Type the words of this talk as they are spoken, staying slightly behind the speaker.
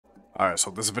Alright,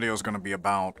 so this video is going to be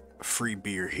about free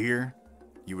beer here.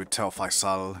 You would tell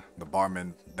Faisal, the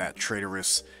barman, that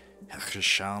traitorous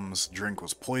Hisham's drink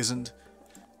was poisoned.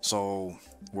 So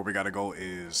where we gotta go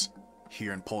is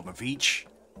here in Poltavich.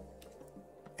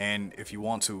 And if you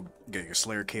want to get your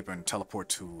Slayer cape and teleport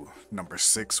to number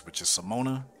 6, which is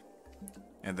Simona.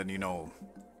 And then, you know,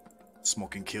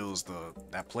 smoking kills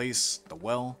that place, the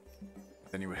well.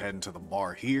 Then you would head into the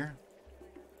bar here.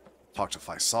 Talk to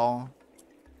Faisal.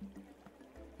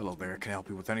 Hello there, can I help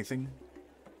you with anything?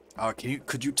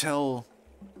 Could you tell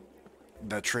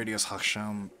that Traitorous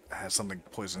Hasham has something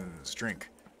poisoned in his drink?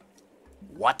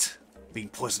 What? Being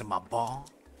poisoned in my bar?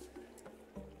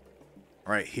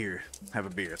 Alright, here. Have a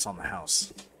beer. It's on the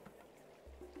house.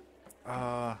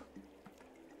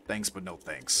 Thanks, but no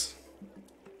thanks.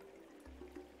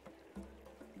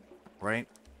 Right?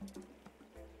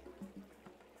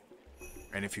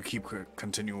 And if you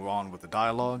continue on with the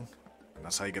dialogue,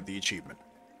 that's how you get the achievement.